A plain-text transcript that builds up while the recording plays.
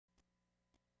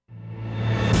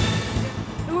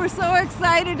we're so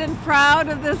excited and proud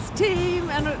of this team,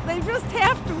 and they just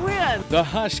have to win. The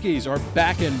Huskies are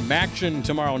back in MAC-tion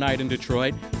tomorrow night in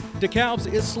Detroit. DeKalb's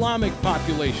Islamic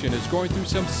population is going through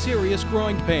some serious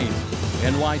growing pains,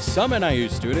 and why some NIU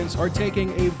students are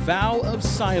taking a vow of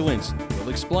silence. We'll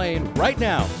explain right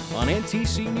now on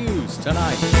NTC News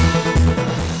Tonight.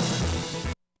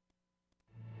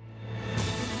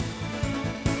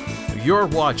 You're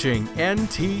watching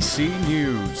NTC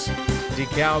News,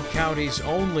 DeKalb County's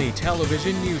only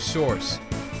television news source,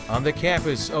 on the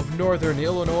campus of Northern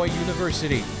Illinois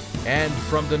University and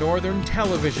from the Northern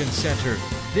Television Center.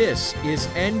 This is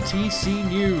NTC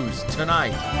News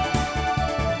Tonight.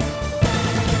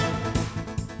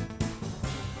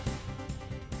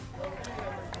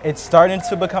 It's starting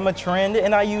to become a trend.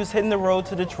 NIU's hitting the road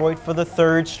to Detroit for the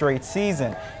third straight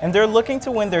season, and they're looking to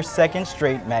win their second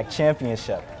straight MAC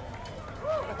championship.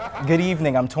 Good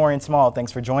evening, I'm Torian Small.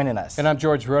 Thanks for joining us. And I'm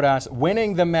George Rodas.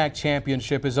 Winning the MAC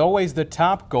championship is always the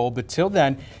top goal, but till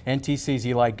then, NTC's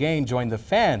Eli Gain joined the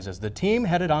fans as the team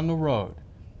headed on the road.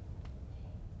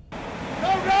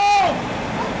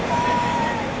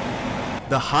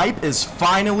 The hype is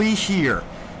finally here.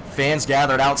 Fans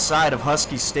gathered outside of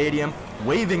Huskies Stadium,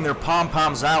 waving their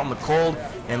pom-poms out in the cold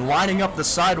and lining up the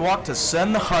sidewalk to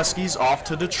send the Huskies off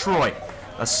to Detroit,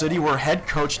 a city where head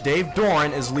coach Dave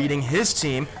Doran is leading his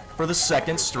team for the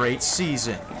second straight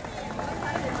season.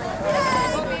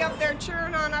 We'll be up there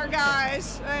cheering on our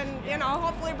guys and,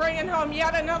 hopefully bringing home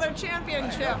yet another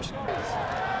championship.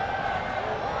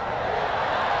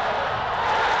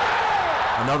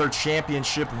 Another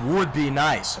championship would be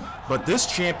nice, but this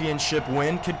championship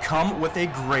win could come with a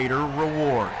greater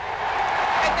reward.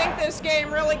 I think this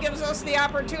game really gives us the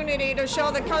opportunity to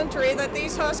show the country that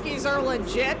these Huskies are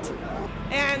legit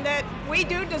and that we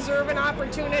do deserve an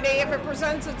opportunity, if it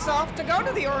presents itself, to go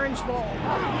to the Orange Bowl.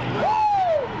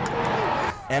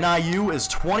 NIU is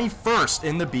 21st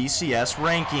in the BCS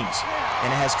rankings,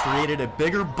 and it has created a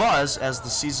bigger buzz as the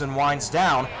season winds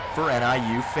down for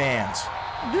NIU fans.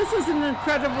 This is an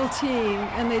incredible team,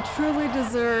 and they truly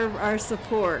deserve our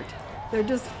support. They're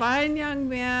just fine young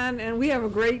men, and we have a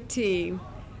great team.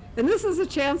 And this is a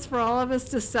chance for all of us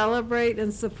to celebrate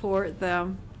and support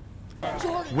them.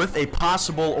 With a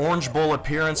possible Orange Bowl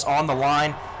appearance on the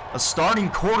line, a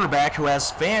starting quarterback who has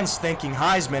fans thinking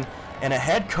Heisman, and a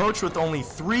head coach with only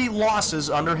 3 losses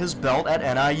under his belt at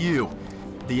NIU.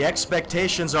 The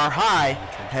expectations are high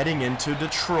heading into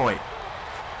Detroit.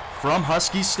 From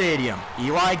Husky Stadium,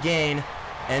 Eli Gain,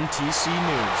 NTC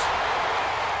News.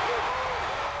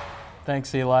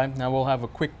 Thanks, Eli. Now we'll have a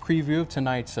quick preview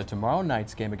of tomorrow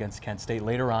night's game against Kent State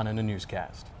later on in the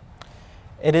newscast.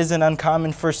 It isn't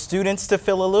uncommon for students to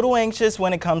feel a little anxious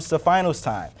when it comes to finals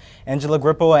time. Angela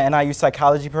Grippo, an NIU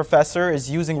psychology professor, is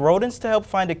using rodents to help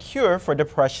find a cure for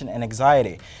depression and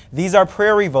anxiety. These are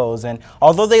prairie voles, and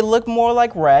although they look more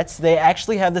like rats, they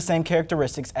actually have the same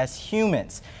characteristics as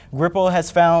humans. Grippo has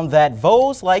found that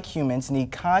voles, like humans,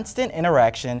 need constant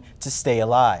interaction to stay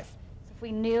alive. If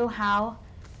we knew how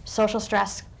social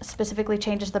stress specifically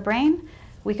changes the brain,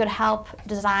 we could help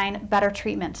design better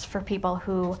treatments for people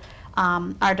who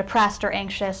are depressed or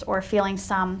anxious or feeling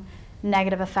some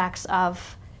negative effects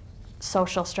of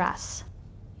social stress.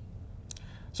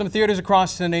 Some theaters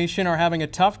across the nation are having a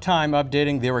tough time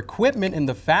updating their equipment in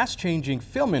the fast-changing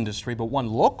film industry, but one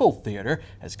local theater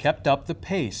has kept up the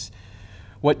pace.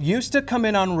 What used to come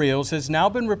in on reels has now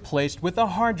been replaced with a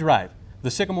hard drive. The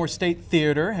Sycamore State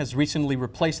Theater has recently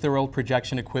replaced their old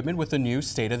projection equipment with a new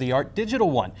state-of-the-art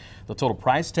digital one. The total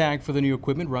price tag for the new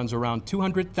equipment runs around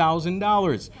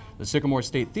 $200,000. The Sycamore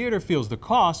State Theater feels the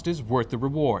cost is worth the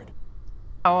reward.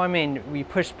 We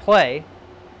push play,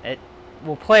 it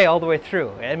will play all the way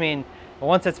through.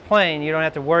 Once it's playing, you don't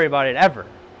have to worry about it ever,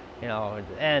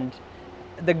 and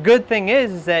the good thing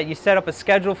is that you set up a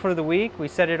schedule for the week. We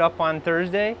set it up on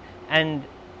Thursday, and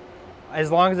as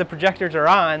long as the projectors are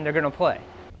on, they're going to play.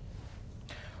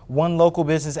 One local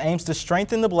business aims to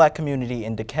strengthen the black community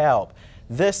in DeKalb.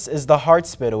 This is the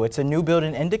Hospital. It's a new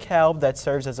building in DeKalb that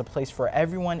serves as a place for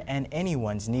everyone and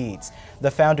anyone's needs.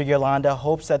 The founder, Yolanda,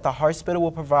 hopes that the Hospital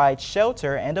will provide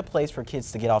shelter and a place for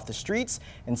kids to get off the streets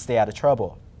and stay out of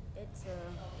trouble. It's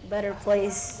a better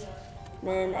place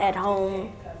than at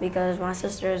home because my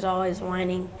sister is always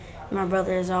whining. My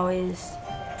brother is always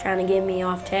trying to get me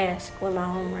off task with my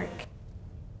homework.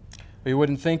 You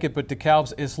wouldn't think it, but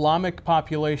DeKalb's Islamic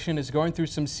population is going through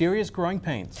some serious growing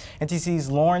pains. NTC's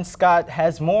Lauren Scott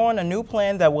has more on a new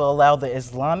plan that will allow the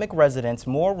Islamic residents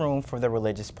more room for their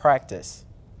religious practice.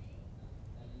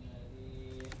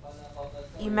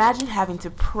 Imagine having to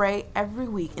pray every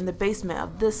week in the basement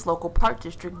of this local Park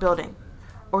District building.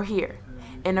 Or here,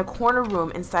 in a corner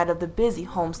room inside of the busy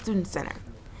Home Student Center.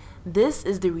 This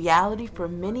is the reality for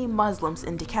many Muslims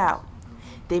in DeKalb.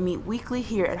 They meet weekly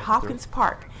here at Hopkins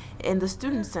Park in the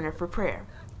Student Center for prayer.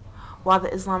 While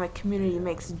the Islamic community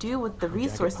makes do with the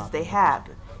resources they have,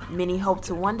 many hope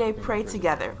to one day pray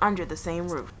together under the same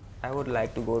roof. I would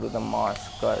like to go to the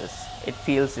mosque because it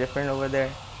feels different over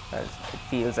there. Because it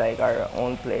feels like our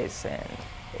own place and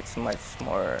it's much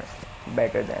more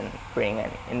better than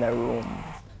praying in a room.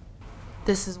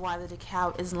 This is why the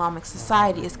DeKalb Islamic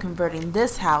Society is converting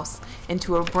this house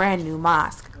into a brand new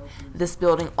mosque. This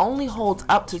building only holds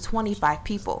up to 25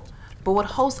 people, but would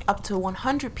host up to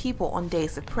 100 people on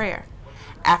days of prayer.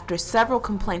 After several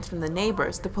complaints from the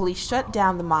neighbors, the police shut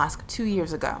down the mosque 2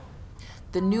 years ago.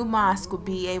 The new mosque will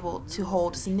be able to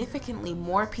hold significantly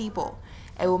more people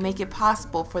and will make it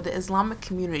possible for the Islamic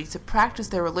community to practice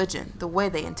their religion the way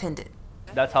they intended.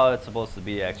 That's how it's supposed to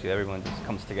be, actually. Everyone just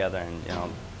comes together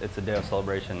and, it's a day of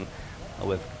celebration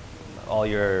with all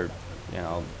your,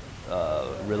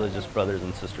 religious brothers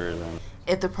and sisters. And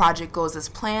if the project goes as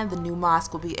planned, the new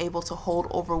mosque will be able to hold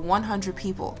over 100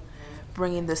 people,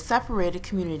 bringing the separated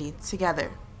community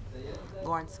together.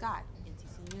 Lauren Scott,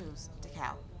 NTC News,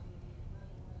 DeKalb.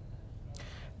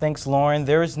 Thanks, Lauren.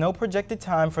 There is no projected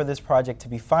time for this project to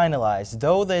be finalized,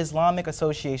 though the Islamic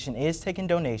Association is taking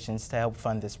donations to help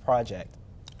fund this project.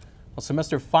 Well,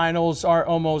 semester finals are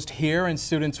almost here, and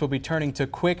students will be turning to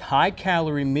quick,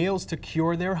 high-calorie meals to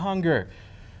cure their hunger.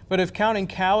 But if counting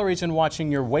calories and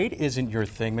watching your weight isn't your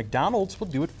thing, McDonald's will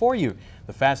do it for you.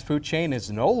 The fast food chain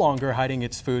is no longer hiding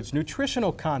its food's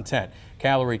nutritional content.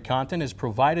 Calorie content is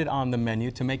provided on the menu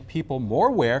to make people more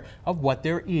aware of what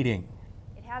they're eating.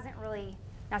 It hasn't really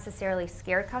necessarily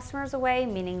scared customers away,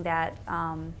 meaning that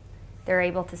they're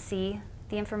able to see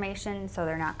the information, so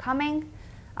they're not coming.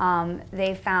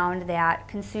 They found that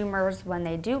consumers, when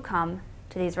they do come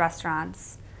to these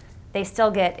restaurants, they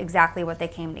still get exactly what they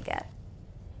came to get.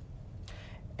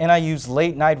 NIU's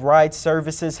late-night ride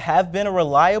services have been a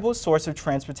reliable source of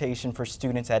transportation for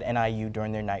students at NIU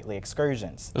during their nightly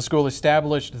excursions. The school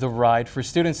established the ride for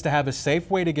students to have a safe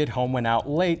way to get home when out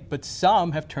late, but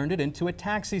some have turned it into a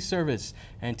taxi service.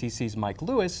 NTC's Mike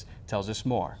Lewis tells us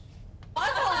more.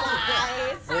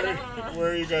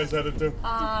 Where are you guys headed to?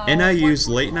 NIU's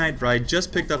late night ride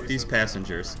just picked up these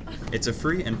passengers. It's a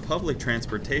free and public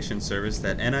transportation service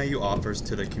that NIU offers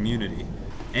to the community.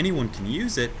 Anyone can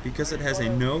use it because it has a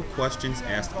no questions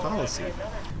asked policy.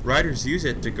 Riders use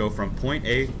it to go from point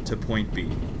A to point B.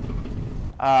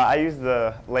 I use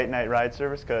the late night ride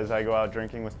service because I go out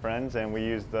drinking with friends and we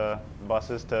use the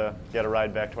buses to get a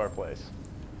ride back to our place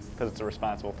because it's a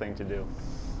responsible thing to do.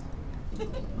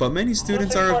 But many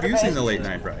students are abusing the late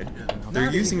night ride.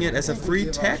 They're using it as a free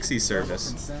taxi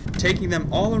service, taking them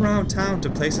all around town to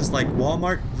places like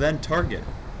Walmart, then Target.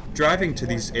 Driving to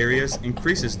these areas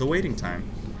increases the waiting time.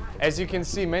 As you can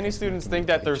see, many students think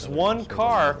that there's one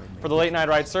car for the late night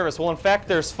ride service. Well, in fact,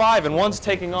 there's 5, and one's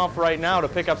taking off right now to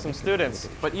pick up some students.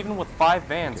 But even with 5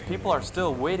 vans, people are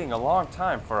still waiting a long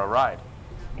time for a ride.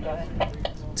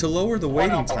 To lower the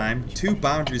waiting time, 2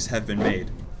 boundaries have been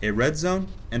made, a red zone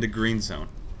and a green zone.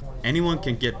 Anyone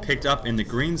can get picked up in the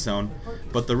green zone,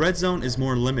 but the red zone is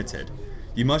more limited.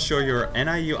 You must show your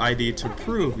NIU ID to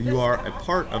prove you are a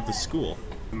part of the school.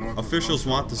 Officials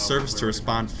want the service to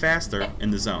respond faster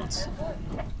in the zones.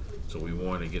 So we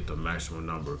want to get the maximum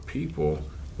number of people,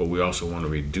 but we also want to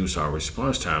reduce our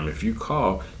response time. If you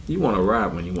call, you want to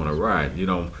ride when you want to ride. You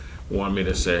don't want me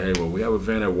to say, hey, well, we have a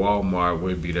van at Walmart,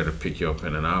 we'll be there to pick you up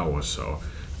in an hour or so.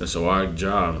 And so our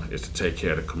job is to take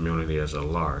care of the community as a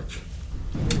large.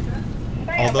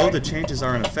 Although the changes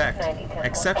are in effect,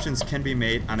 exceptions can be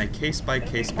made on a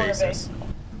case-by-case basis.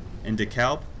 In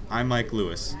DeKalb, I'm Mike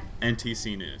Lewis,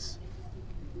 NTC News.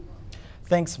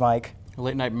 Thanks, Mike.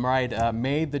 Late Night Ride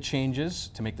made the changes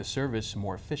to make the service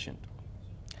more efficient.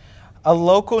 A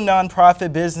local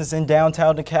nonprofit business in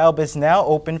downtown DeKalb is now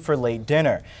open for late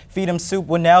dinner. Feed 'em Soup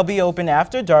will now be open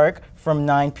after dark from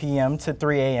 9 p.m. to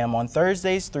 3 a.m. on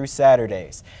Thursdays through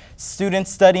Saturdays.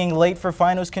 Students studying late for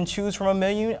finals can choose from a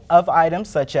menu of items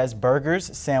such as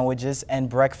burgers, sandwiches, and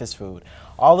breakfast food.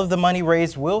 All of the money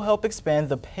raised will help expand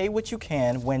the Pay What You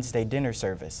Can Wednesday dinner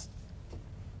service.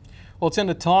 Well, it's in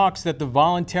the talks that the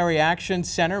Voluntary Action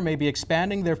Center may be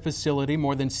expanding their facility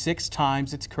more than 6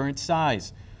 times its current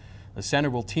size. The center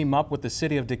will team up with the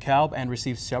city of DeKalb and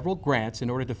receive several grants in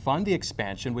order to fund the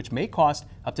expansion, which may cost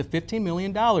up to $15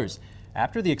 million.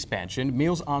 After the expansion,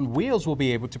 Meals on Wheels will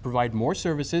be able to provide more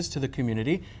services to the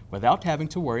community without having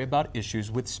to worry about issues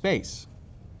with space.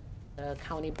 The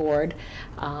county board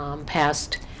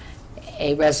passed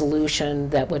a resolution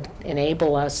that would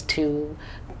enable us to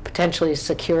potentially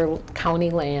secure county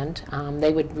land.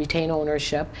 They would retain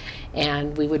ownership,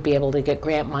 and we would be able to get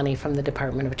grant money from the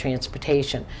Department of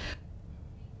Transportation.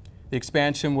 The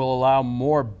expansion will allow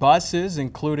more buses,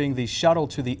 including the shuttle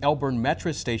to the Elburn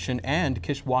Metro Station and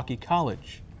Kishwaukee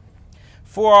College.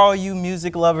 For all you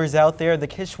music lovers out there, the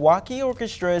Kishwaukee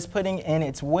Orchestra is putting in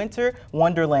its Winter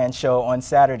Wonderland show on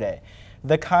Saturday.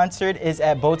 The concert is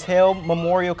at Botel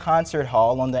Memorial Concert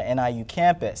Hall on the NIU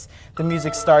campus. The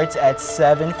music starts at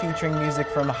 7, featuring music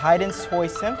from Haydn's Toy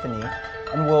Symphony,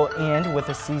 and will end with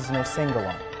a seasonal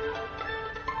sing-along.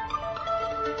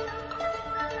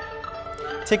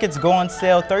 Tickets go on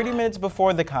sale 30 minutes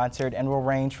before the concert and will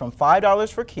range from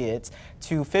 $5 for kids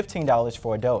to $15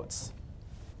 for adults.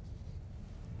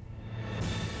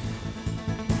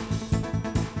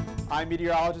 I'm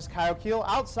meteorologist Kyle Keel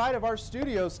outside of our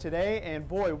studios today, and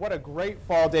boy, what a great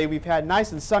fall day we've had.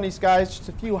 Nice and sunny skies, just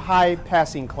a few high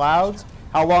passing clouds.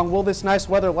 How long will this nice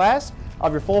weather last? I'll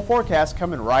have your full forecast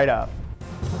coming right up.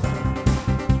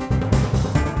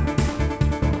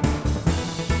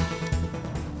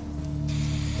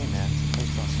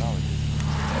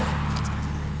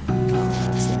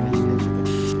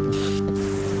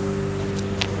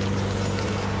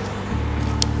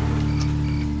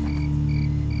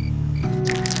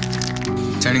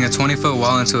 Turning a 20-foot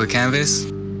wall into a canvas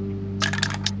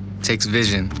takes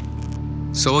vision.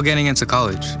 So will getting into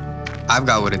college. I've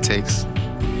got what it takes.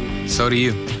 So do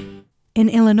you. In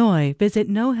Illinois, visit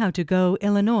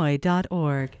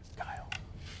knowhowtogoillinois.org.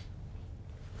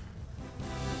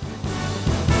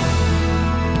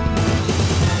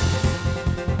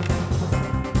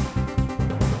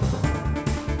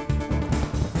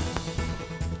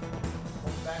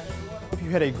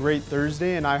 You had a great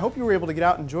Thursday, and I hope you were able to get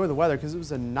out and enjoy the weather because it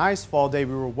was a nice fall day.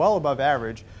 We were well above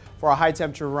average for a high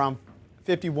temperature around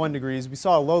 51 degrees. We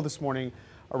saw a low this morning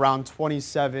around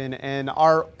 27, and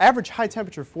our average high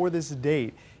temperature for this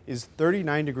date is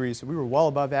 39 degrees, so we were well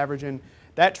above average, and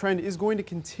that trend is going to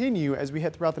continue as we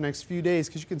head throughout the next few days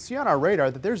because you can see on our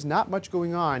radar that there's not much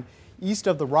going on east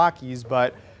of the Rockies,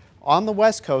 but on the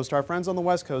West Coast, our friends on the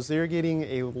West Coast, they're getting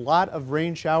a lot of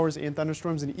rain showers and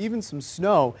thunderstorms and even some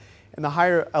snow in the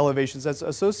higher elevations. That's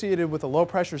associated with a low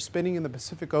pressure spinning in the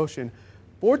Pacific Ocean.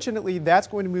 Fortunately, that's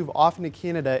going to move off into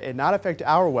Canada and not affect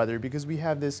our weather because we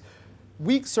have this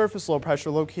weak surface low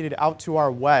pressure located out to our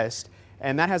west,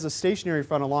 and that has a stationary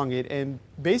front along it, and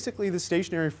basically the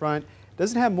stationary front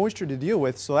doesn't have moisture to deal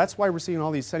with, so that's why we're seeing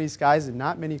all these sunny skies and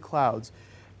not many clouds.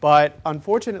 But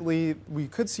unfortunately, we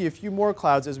could see a few more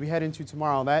clouds as we head into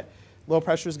tomorrow. That low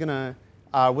pressure is going to,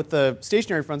 with the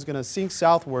stationary front, is going to sink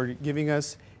southward, giving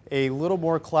us a little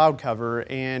more cloud cover.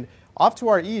 And off to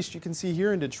our east, you can see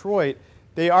here in Detroit,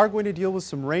 they are going to deal with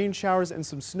some rain showers and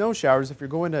some snow showers if you're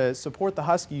going to support the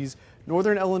Huskies.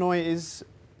 Northern Illinois is,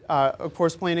 of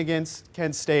course, playing against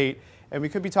Kent State, and we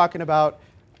could be talking about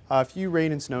a few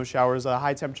rain and snow showers, a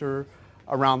high temperature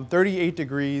around 38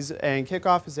 degrees, and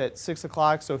kickoff is at 6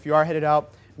 o'clock. So if you are headed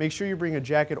out, make sure you bring a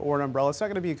jacket or an umbrella. It's not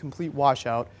going to be a complete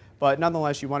washout, but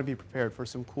nonetheless, you want to be prepared for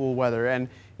some cool weather. And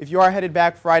if you are headed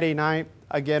back Friday night,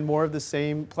 again, more of the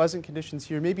same pleasant conditions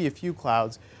here, maybe a few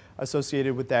clouds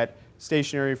associated with that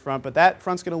stationary front, but that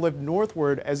front's going to lift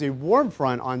northward as a warm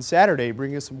front on Saturday,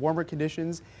 bringing us some warmer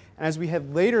conditions. And as we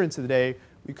head later into the day,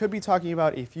 we could be talking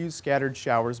about a few scattered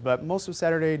showers, but most of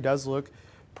Saturday does look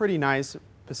pretty nice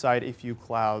beside a few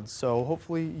clouds. So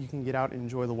hopefully you can get out and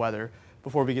enjoy the weather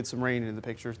before we get some rain into the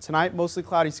picture. Tonight, mostly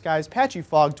cloudy skies, patchy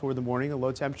fog toward the morning, a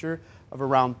low temperature of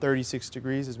around 36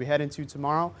 degrees. As we head into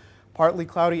tomorrow, partly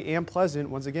cloudy and pleasant,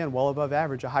 once again, well above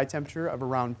average, a high temperature of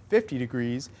around 50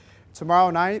 degrees.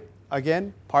 Tomorrow night,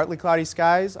 again, partly cloudy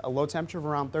skies, a low temperature of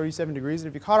around 37 degrees. And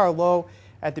if you caught our low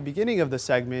at the beginning of the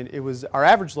segment, our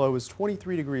average low was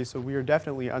 23 degrees, so we are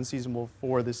definitely unseasonable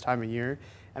for this time of year.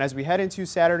 And as we head into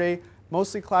Saturday,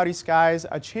 mostly cloudy skies,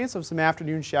 a chance of some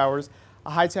afternoon showers, a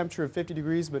high temperature of 50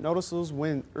 degrees, but notice those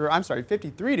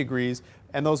 53 degrees,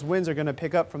 and those winds are going to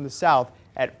pick up from the south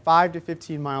at 5 to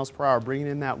 15 miles per hour, bringing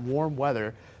in that warm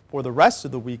weather for the rest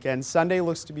of the weekend. Sunday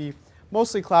looks to be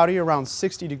mostly cloudy, around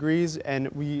 60 degrees, and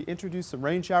we introduced some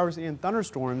rain showers and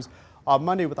thunderstorms on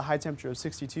Monday with a high temperature of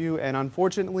 62, and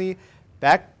unfortunately,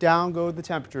 back down go the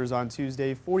temperatures on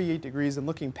Tuesday, 48 degrees, and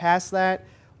looking past that,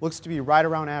 looks to be right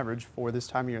around average for this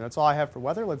time of year. That's all I have for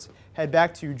weather. Let's head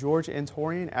back to George and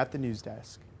Torian at the news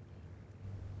desk.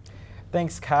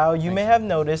 Thanks, Kyle. You may have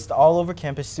noticed all over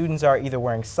campus, students are either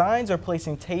wearing signs or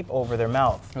placing tape over their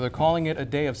mouth. They're calling it a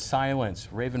day of silence.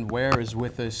 Raven Ware is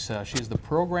with us. She is the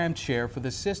program chair for the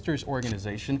Sisters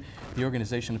organization, the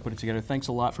organization that put it together. Thanks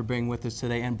a lot for being with us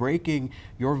today and breaking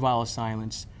your vow of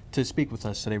silence to speak with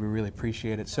us today. We really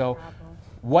appreciate it. So,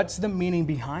 What's the meaning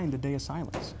behind the Day of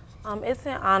Silence? It's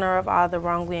in honor of all the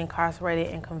wrongly incarcerated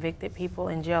and convicted people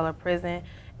in jail or prison.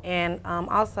 And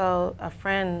also, a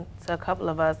friend to a couple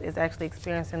of us is actually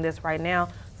experiencing this right now,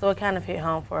 so it kind of hit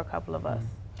home for a couple of us.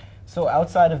 So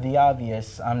outside of the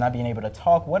obvious, not being able to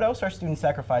talk, what else are students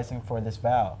sacrificing for this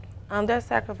vow? They're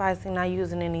sacrificing not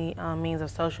using any means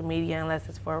of social media unless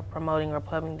it's for promoting or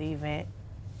pubbing the event.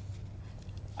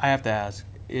 I have to ask,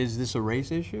 is this a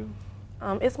race issue?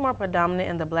 It's more predominant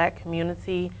in the black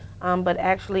community, but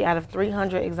actually out of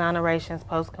 300 exonerations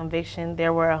post-conviction,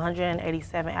 there were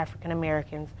 187 African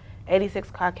Americans,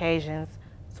 86 Caucasians,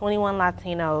 21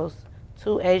 Latinos,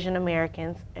 2 Asian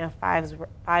Americans, and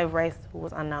 5 race who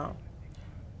was unknown.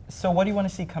 So what do you want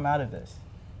to see come out of this?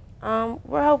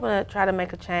 We're hoping to try to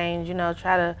make a change, you know,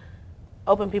 try to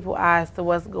open people's eyes to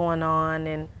what's going on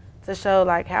and to show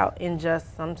like how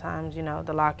unjust sometimes, you know,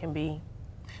 the law can be.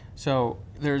 So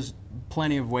there's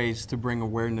plenty of ways to bring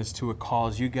awareness to a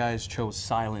cause. You guys chose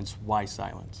silence. Why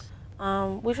silence?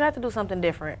 We tried to do something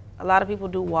different. A lot of people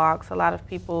do walks, a lot of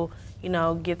people, you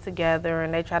know, get together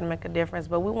and they try to make a difference,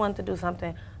 but we wanted to do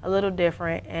something a little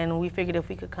different, and we figured if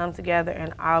we could come together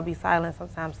and all be silent,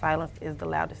 sometimes silence is the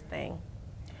loudest thing.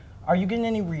 Are you getting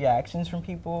any reactions from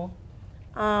people?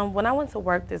 When I went to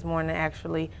work this morning,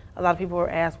 actually, a lot of people were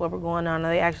asked what we're going on,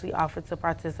 and they actually offered to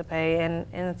participate, and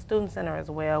in the Student Center as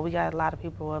well. We got a lot of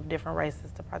people of different races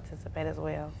to participate as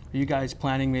well. Are you guys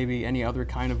planning maybe any other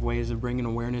kind of ways of bringing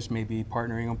awareness, maybe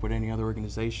partnering up with any other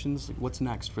organizations? What's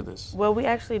next for this? Well, we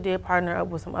actually did partner up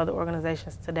with some other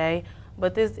organizations today,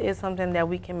 but this is something that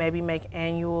we can maybe make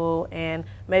annual and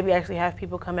maybe actually have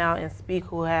people come out and speak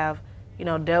who have, you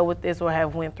know, dealt with this or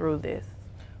have went through this.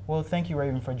 Well, thank you,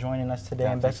 Raven, for joining us today,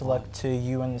 and best of luck to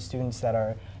you and the students that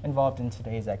are involved in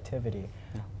today's activity.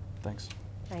 Yeah, thanks.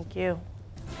 Thank you.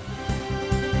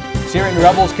 Syrian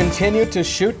rebels continue to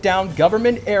shoot down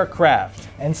government aircraft.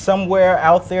 And somewhere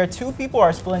out there, 2 people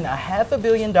are spilling $500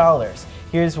 million.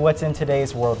 Here's what's in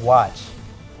today's World Watch.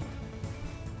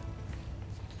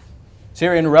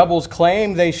 Syrian rebels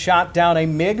claim they shot down a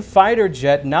MiG fighter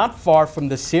jet not far from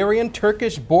the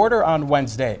Syrian-Turkish border on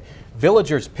Wednesday.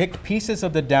 Villagers picked pieces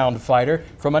of the downed fighter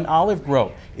from an olive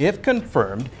grove. If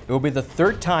confirmed, it will be the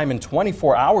 3rd time in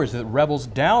 24 hours that rebels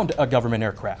downed a government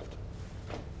aircraft.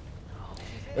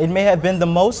 It may have been the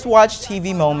most watched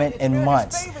TV moment in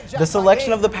months. The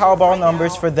selection of the Powerball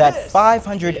numbers for that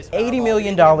 $580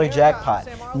 million jackpot.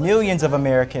 Millions of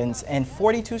Americans and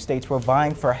 42 states were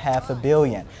vying for $500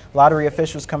 million. Lottery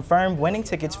officials confirmed winning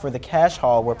tickets for the cash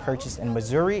haul were purchased in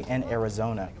Missouri and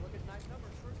Arizona.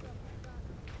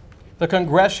 The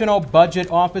congressional budget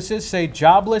offices say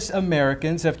jobless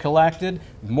Americans have collected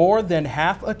more than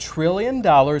 $500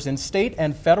 billion in state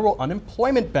and federal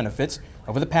unemployment benefits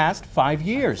over the past 5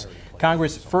 years.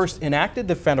 Congress first enacted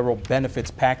the federal benefits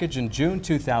package in June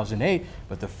 2008,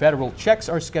 but the federal checks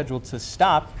are scheduled to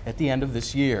stop at the end of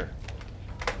this year.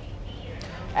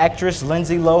 Actress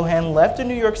Lindsay Lohan left a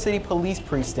New York City police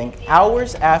precinct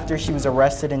hours after she was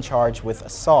arrested and charged with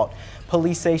assault.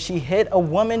 Police say she hit a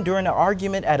woman during an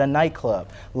argument at a nightclub.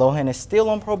 Lohan is still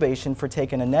on probation for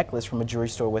taking a necklace from a jewelry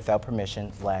store without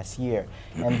permission last year.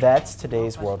 And that's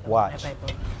today's World Watch.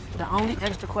 The only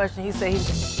extra question he said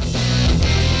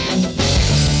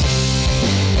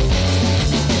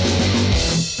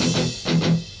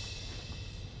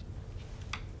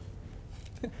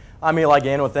I'm Eli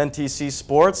Gannon with NTC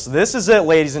Sports. This is it,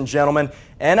 ladies and gentlemen.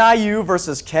 NIU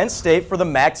versus Kent State for the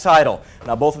MAC title.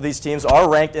 Now, both of these teams are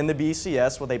ranked in the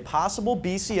BCS with a possible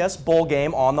BCS bowl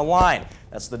game on the line.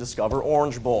 That's the Discover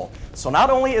Orange Bowl. So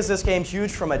not only is this game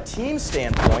huge from a team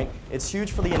standpoint, it's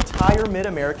huge for the entire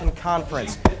Mid-American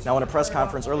Conference. Now, in a press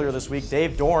conference earlier this week,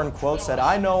 Dave Doran, quote, said,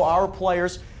 "I know our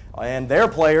players and their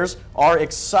players are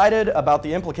excited about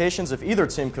the implications if either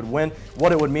team could win,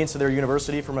 what it would mean to their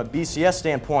university from a BCS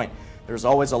standpoint. There's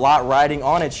always a lot riding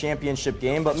on a championship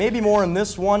game, but maybe more in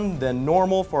this one than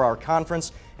normal for our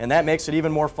conference, and that makes it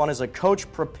even more fun as a coach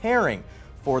preparing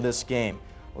for this game."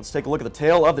 Let's take a look at the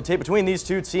tale of the tape between these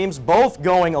two teams, both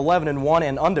going 11-1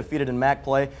 and undefeated in MAC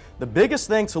play. The biggest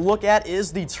thing to look at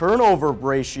is the turnover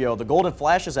ratio. The Golden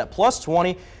Flashes at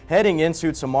 +20 heading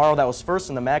into tomorrow. That was first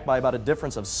in the MAC by about a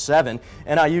difference of 7.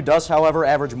 NIU does, however,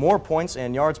 average more points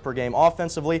and yards per game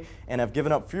offensively and have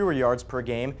given up fewer yards per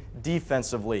game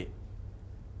defensively.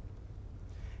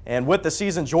 And with the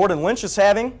season Jordan Lynch is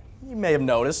having, you may have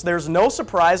noticed, there's no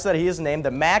surprise that he is named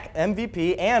the MAC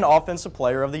MVP and Offensive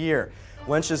Player of the Year.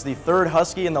 Lynch is the 3rd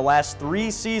Husky in the last 3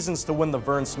 seasons to win the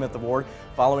Vern Smith Award,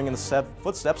 following in the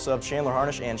footsteps of Chandler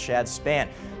Harnish and Chad Spann.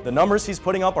 The numbers he's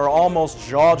putting up are almost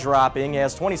jaw-dropping. He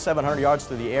has 2,700 yards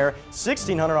through the air,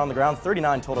 1,600 on the ground,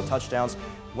 39 total touchdowns.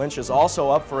 Lynch is also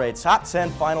up for a top 10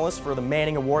 finalist for the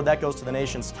Manning Award. That goes to the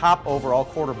nation's top overall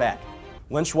quarterback.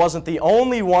 Lynch wasn't the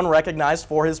only one recognized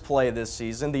for his play this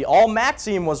season. The All-MAC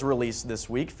team was released this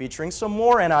week, featuring some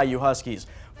more NIU Huskies.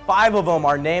 5 of them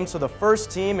are named to the first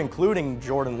team, including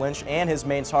Jordan Lynch and his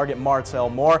main target, Martell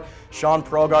Moore. Sean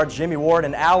Progard, Jimmy Ward,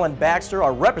 and Alan Baxter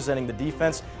are representing the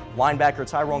defense. Linebacker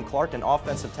Tyrone Clark and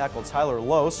offensive tackle Tyler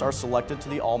Lose are selected to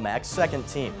the All-MAC second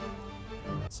team.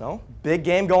 So, big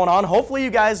game going on. Hopefully you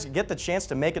guys get the chance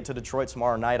to make it to Detroit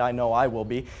tomorrow night. I know I will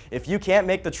be. If you can't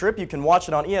make the trip, you can watch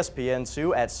it on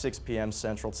ESPN2 at 6 p.m.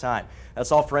 Central Time.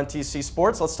 That's all for NTC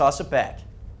Sports. Let's toss it back.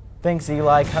 Thanks,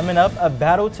 Eli. Coming up, a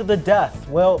battle to the death.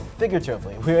 Well,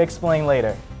 figuratively. We'll explain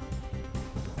later.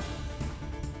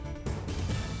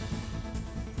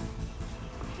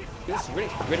 Yes, ready.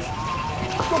 Go get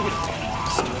it.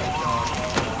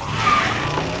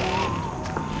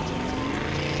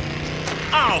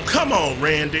 Oh, come on,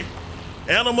 Randy.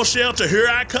 Animal shelter, here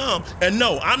I come. And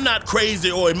no, I'm not crazy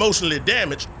or emotionally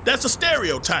damaged. That's a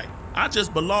stereotype. I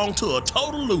just belong to a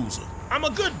total loser. I'm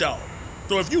a good dog.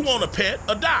 So if you want a pet,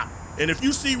 adopt. And if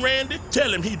you see Randy,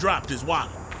 tell him he dropped his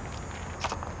wallet.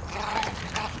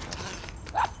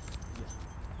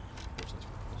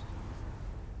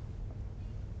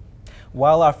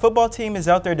 While our football team is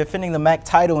out there defending the MAC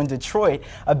title in Detroit,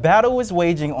 a battle is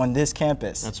waging on this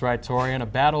campus. That's right, Torian, a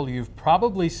battle you've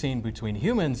probably seen between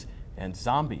humans and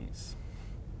zombies.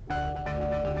 The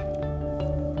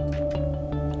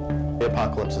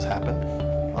apocalypse has happened,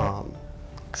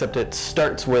 except it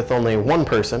starts with only one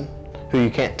person who you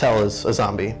can't tell is a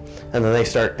zombie, and then they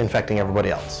start infecting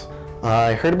everybody else.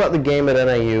 I heard about the game at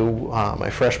NIU my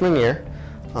freshman year.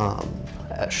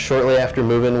 Shortly after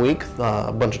move-in week,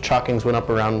 a bunch of chalkings went up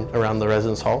around the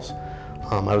residence halls.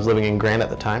 I was living in Grant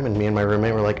at the time, and me and my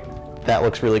roommate were like, that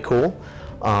looks really cool.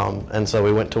 And so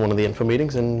we went to one of the info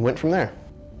meetings and went from there.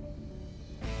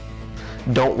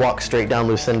 Don't walk straight down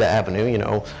Lucinda Avenue, you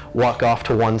know, walk off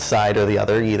to one side or the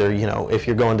other. Either, you know, if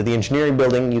you're going to the engineering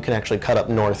building, you can actually cut up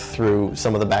north through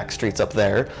some of the back streets up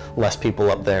there, less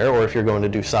people up there, or if you're going to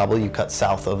DuSable, you cut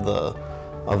south of the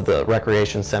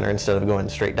recreation center instead of going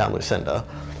straight down Lucinda,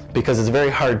 because it's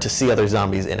very hard to see other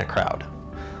zombies in a crowd.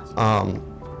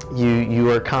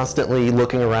 You are constantly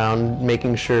looking around,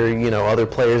 making sure, you know, other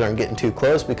players aren't getting too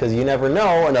close, because you never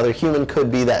know, another human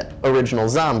could be that original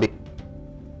zombie.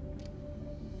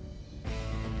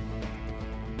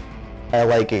 I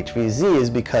like HVZ is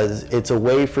because it's a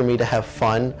way for me to have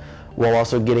fun while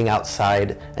also getting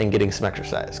outside and getting some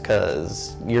exercise,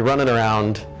 because you're running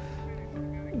around,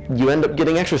 you end up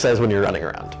getting exercise when you're running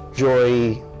around.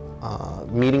 Enjoy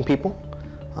meeting people.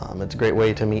 It's a great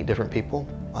way to meet different people.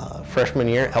 Freshman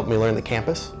year, it helped me learn the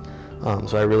campus,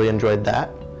 so I really enjoyed that.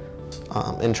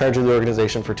 In charge of the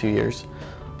organization for 2 years,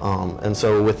 and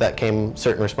so with that came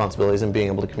certain responsibilities in being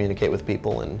able to communicate with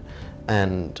people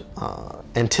and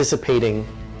anticipating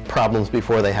problems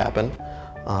before they happen.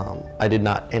 I did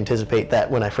not anticipate that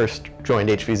when I first joined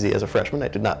HVZ as a freshman. I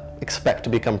did not expect to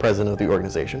become president of the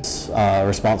organization.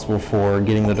 Responsible for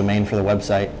getting the domain for the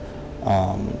website,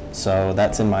 so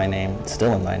that's in my name, it's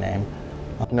still in my name.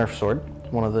 Nerf sword,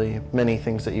 one of the many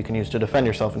things that you can use to defend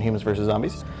yourself in Humans vs.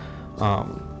 Zombies.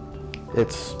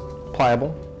 It's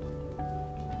pliable,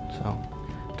 so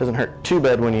it doesn't hurt too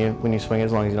bad when you swing it,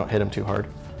 as long as you don't hit them too hard.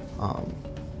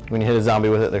 When you hit a zombie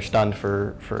with it, they're stunned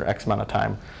for X amount of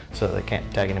time, so they can't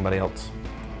tag anybody else.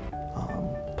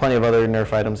 Plenty of other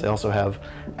Nerf items. They also have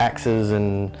axes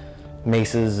and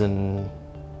maces and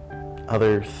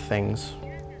other things.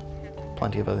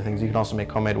 Plenty of other things. You can also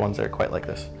make homemade ones that are quite like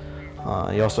this.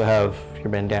 You also have your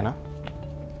bandana,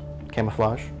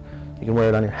 camouflage. You can wear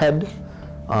it on your head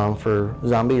for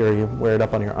zombie, or you wear it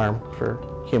up on your arm for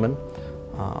human.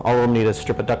 All of them need a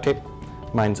strip of duct tape.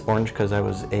 Mine's orange because I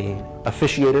was a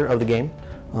officiator of the game.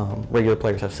 Regular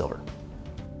players have silver.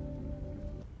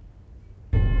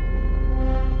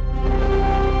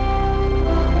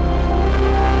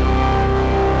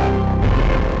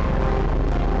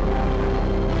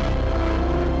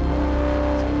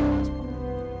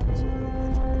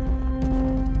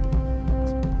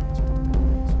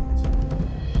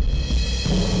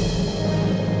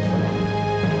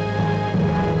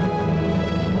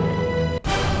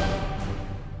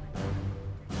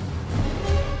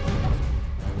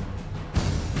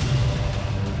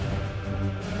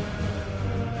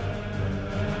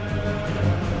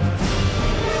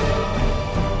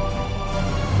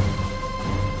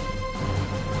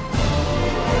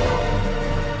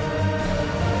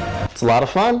 It's a lot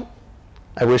of fun.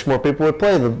 I wish more people would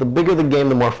play. The bigger the game,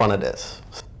 the more fun it is.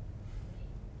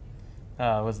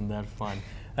 Wasn't that fun?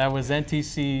 That was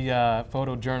NTC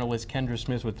photojournalist Kendra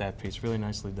Smith with that piece. Really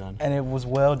nicely done. And it was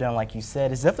well done, like you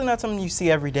said. It's definitely not something you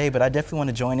see every day, but I definitely want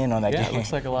to join in on that game. Yeah, it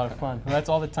looks like a lot of fun. Well, that's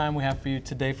all the time we have for you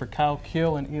today. For Kyle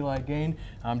Kill and Eli Gain,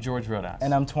 I'm George Rodas.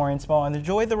 And I'm Torian Small. And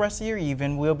enjoy the rest of your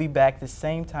evening. We'll be back the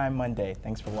same time Monday.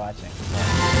 Thanks for watching.